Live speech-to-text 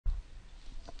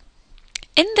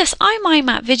In this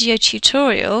iMindMap video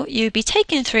tutorial, you'll be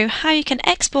taken through how you can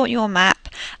export your map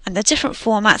and the different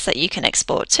formats that you can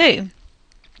export to.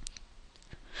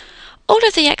 All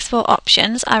of the export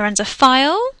options are under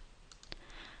File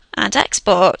and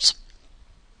Export.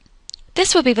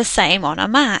 This will be the same on a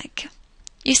Mac.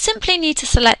 You simply need to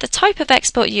select the type of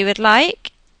export you would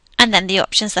like and then the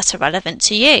options that are relevant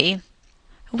to you.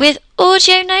 With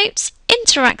audio notes,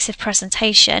 interactive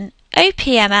presentation,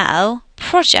 OPML,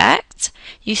 project,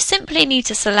 you simply need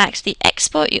to select the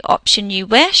export option you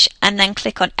wish and then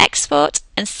click on Export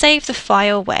and save the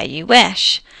file where you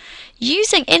wish.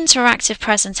 Using interactive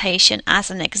presentation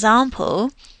as an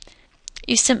example,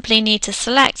 you simply need to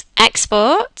select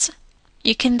Export.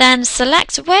 You can then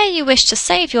select where you wish to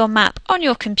save your map on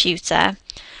your computer.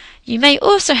 You may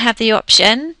also have the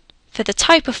option for the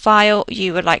type of file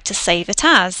you would like to save it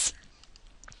as.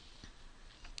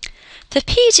 For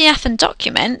PDF and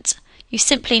document, you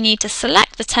simply need to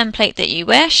select the template that you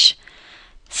wish,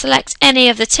 select any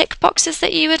of the tick boxes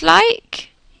that you would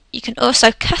like. You can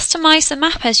also customize the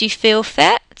map as you feel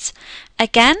fit.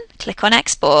 Again, click on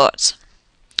Export.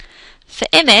 For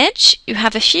image, you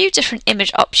have a few different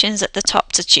image options at the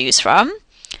top to choose from.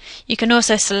 You can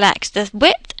also select the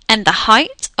width and the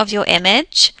height of your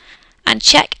image and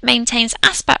check Maintains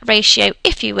Aspect Ratio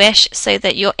if you wish so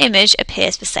that your image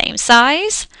appears the same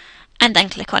size, and then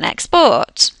click on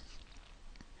Export.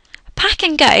 Pack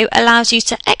and Go allows you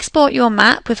to export your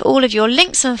map with all of your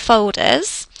links and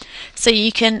folders, so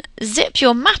you can zip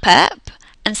your map up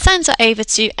and send it over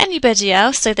to anybody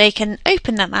else so they can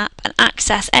open the map and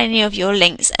access any of your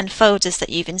links and folders that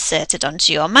you've inserted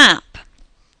onto your map.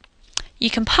 You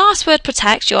can password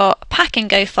protect your Pack and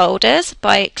Go folders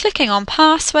by clicking on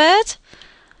Password,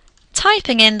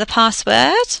 typing in the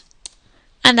password,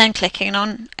 and then clicking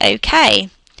on OK.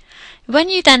 When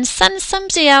you then send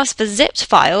somebody else the zipped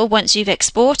file once you've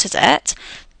exported it,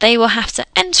 they will have to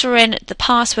enter in the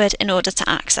password in order to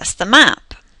access the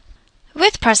map.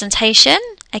 With presentation,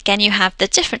 again you have the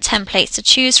different templates to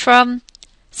choose from,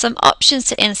 some options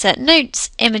to insert notes,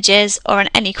 images, or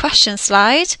any question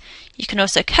slide. You can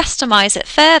also customize it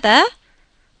further,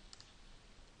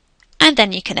 and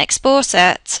then you can export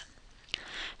it.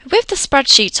 With the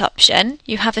Spreadsheet option,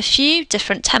 you have a few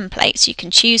different templates you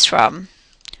can choose from.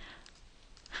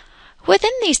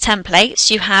 Within these templates,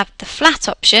 you have the flat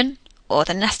option or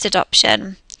the nested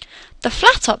option. The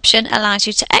flat option allows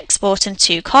you to export in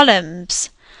 2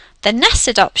 columns. The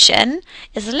nested option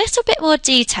is a little bit more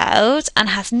detailed and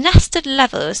has nested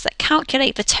levels that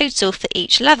calculate the total for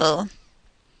each level.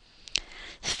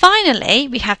 Finally,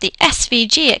 we have the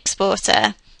Svg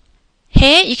Exporter.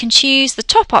 Here you can choose the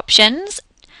top options,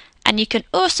 and you can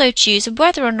also choose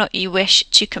whether or not you wish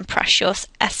to compress your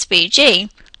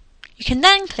SVG. You can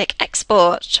then click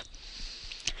Export.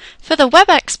 For the web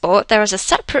export, there is a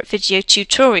separate video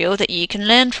tutorial that you can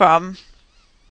learn from.